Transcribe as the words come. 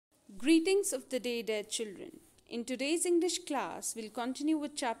Greetings of the day, dear children. In today's English class, we'll continue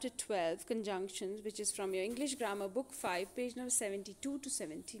with chapter 12, Conjunctions, which is from your English Grammar Book 5, page number 72 to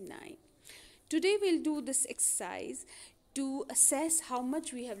 79. Today, we'll do this exercise to assess how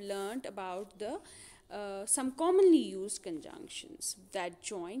much we have learned about the some commonly used conjunctions that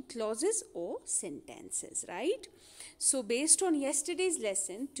join clauses or sentences, right? So, based on yesterday's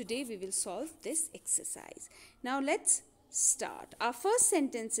lesson, today we will solve this exercise. Now, let's start. Our first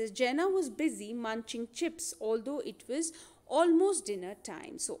sentence is Jenna was busy munching chips although it was almost dinner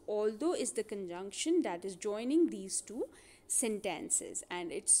time. So although is the conjunction that is joining these two sentences,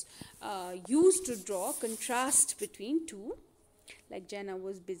 and it's used to draw contrast between two, like Jenna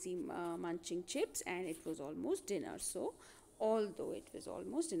was busy munching chips and it was almost dinner. So although it was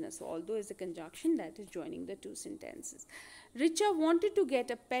almost dinner. So although is the conjunction that is joining the two sentences. Richa wanted to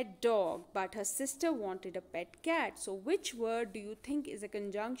get a pet dog, but her sister wanted a pet cat. So which word do you think is a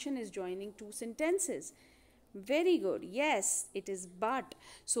conjunction is joining two sentences? Very good. Yes, it is but.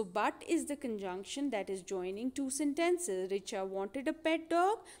 So but is the conjunction that is joining two sentences. Richa wanted a pet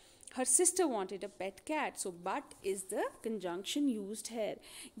dog. Her sister wanted a pet cat. So but is the conjunction used here.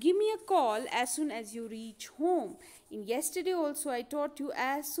 Give me a call as soon as you reach home. In yesterday also I taught you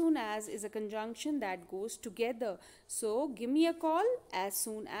as soon as is a conjunction that goes together. So give me a call as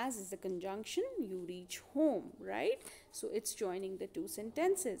soon as is the conjunction you reach home, right? So it's joining the two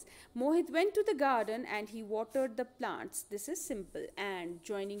sentences. Mohit went to the garden and he watered the plants. This is simple and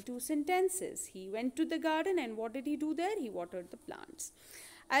joining two sentences. He went to the garden and what did he do there? He watered the plants.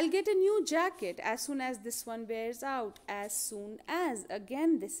 I'll get a new jacket as soon as this one wears out. As soon as.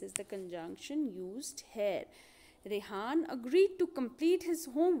 Again, this is the conjunction used here. Rehan agreed to complete his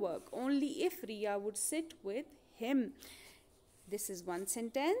homework only if Riya would sit with him. This is one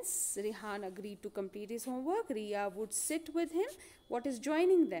sentence. Rehan agreed to complete his homework. Riya would sit with him. What is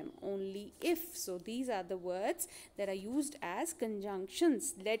joining them? Only if. So these are the words that are used as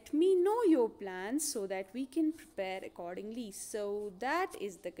conjunctions. Let me know your plans so that we can prepare accordingly. So that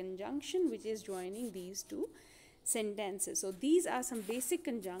is the conjunction which is joining these two sentences. So these are some basic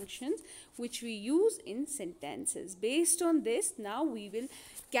conjunctions which we use in sentences. Based on this, now we will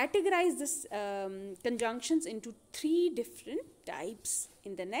categorize this conjunctions into three different types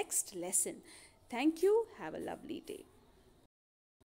in the next lesson. Thank you. Have a lovely day.